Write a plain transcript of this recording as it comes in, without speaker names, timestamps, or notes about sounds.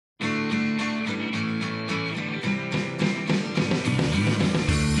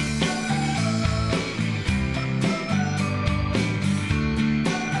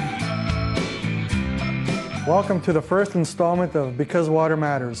Welcome to the first installment of Because Water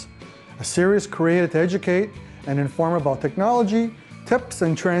Matters, a series created to educate and inform about technology, tips,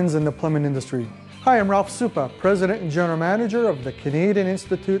 and trends in the plumbing industry. Hi, I'm Ralph Supa, President and General Manager of the Canadian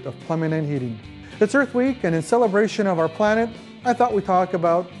Institute of Plumbing and Heating. It's Earth Week, and in celebration of our planet, I thought we'd talk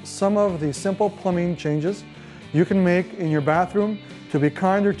about some of the simple plumbing changes you can make in your bathroom to be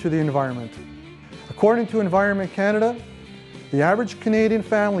kinder to the environment. According to Environment Canada, the average Canadian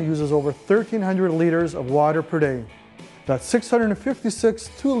family uses over 1,300 liters of water per day. That's 656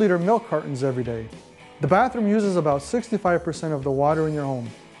 2-liter milk cartons every day. The bathroom uses about 65% of the water in your home.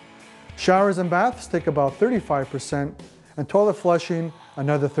 Showers and baths take about 35%, and toilet flushing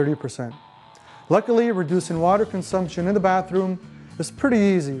another 30%. Luckily, reducing water consumption in the bathroom is pretty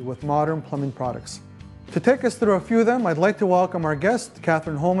easy with modern plumbing products. To take us through a few of them, I'd like to welcome our guest,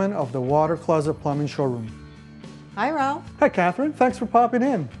 Catherine Holman of the Water Closet Plumbing Showroom. Hi, Ralph. Hi, Catherine. Thanks for popping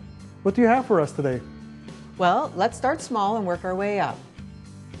in. What do you have for us today? Well, let's start small and work our way up.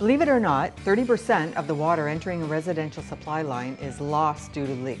 Believe it or not, 30% of the water entering a residential supply line is lost due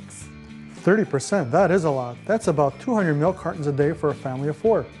to leaks. 30%? That is a lot. That's about 200 milk cartons a day for a family of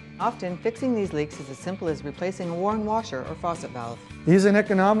 4. Often, fixing these leaks is as simple as replacing a worn washer or faucet valve. Easy and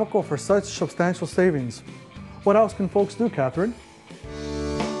economical for such substantial savings. What else can folks do, Catherine?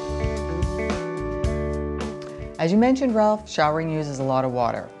 As you mentioned, Ralph, showering uses a lot of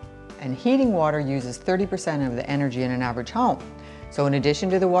water, and heating water uses 30% of the energy in an average home. So in addition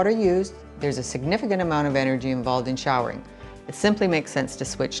to the water used, there's a significant amount of energy involved in showering. It simply makes sense to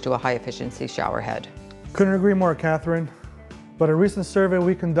switch to a high-efficiency shower head. Couldn't agree more, Catherine. But a recent survey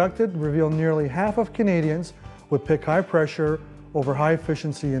we conducted revealed nearly half of Canadians would pick high pressure over high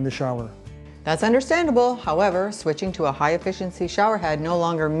efficiency in the shower. That's understandable. However, switching to a high-efficiency shower head no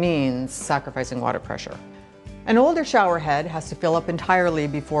longer means sacrificing water pressure. An older shower head has to fill up entirely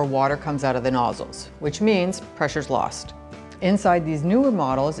before water comes out of the nozzles, which means pressure's lost. Inside these newer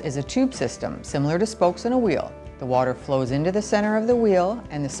models is a tube system similar to spokes in a wheel. The water flows into the center of the wheel,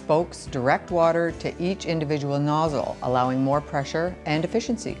 and the spokes direct water to each individual nozzle, allowing more pressure and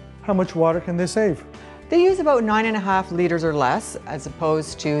efficiency. How much water can they save? They use about 9.5 liters or less, as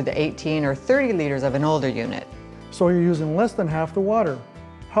opposed to the 18 or 30 liters of an older unit. So you're using less than half the water.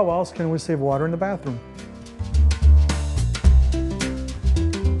 How else can we save water in the bathroom?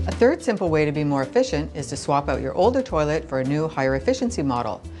 A third simple way to be more efficient is to swap out your older toilet for a new, higher efficiency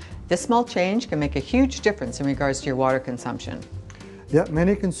model. This small change can make a huge difference in regards to your water consumption. Yet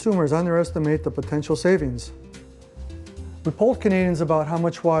many consumers underestimate the potential savings. We polled Canadians about how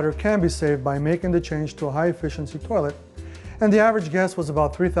much water can be saved by making the change to a high-efficiency toilet, and the average guess was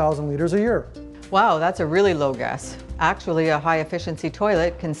about 3,000 liters a year. Wow, that's a really low guess. Actually, a high-efficiency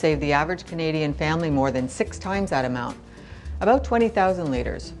toilet can save the average Canadian family more than 6 times that amount, about 20,000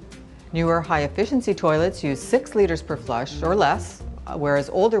 liters. Newer high-efficiency toilets use 6 liters per flush or less, whereas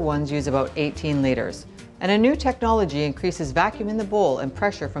older ones use about 18 liters. And a new technology increases vacuum in the bowl and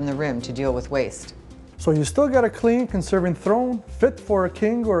pressure from the rim to deal with waste. So you still got a clean, conserving throne, fit for a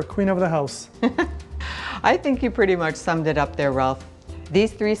king or a queen of the house. I think you pretty much summed it up there, Ralph.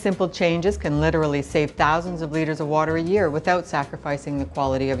 These 3 simple changes can literally save thousands of liters of water a year without sacrificing the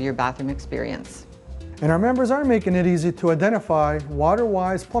quality of your bathroom experience. And our members are making it easy to identify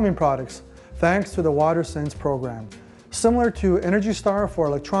water-wise plumbing products thanks to the WaterSense program. Similar to Energy Star for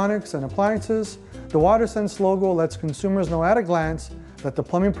electronics and appliances, the WaterSense logo lets consumers know at a glance that the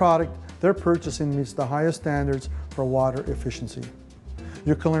plumbing product they're purchasing meets the highest standards for water efficiency.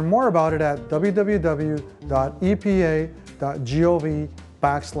 You can learn more about it at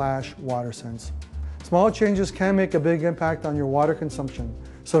www.epa.gov/WaterSense. Small changes can make a big impact on your water consumption.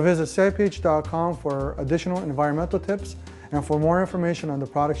 So visit CIPH.com for additional environmental tips and for more information on the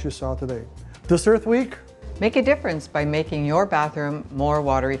products you saw today. This Earth Week, make a difference by making your bathroom more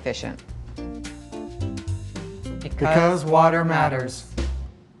water efficient. because water matters.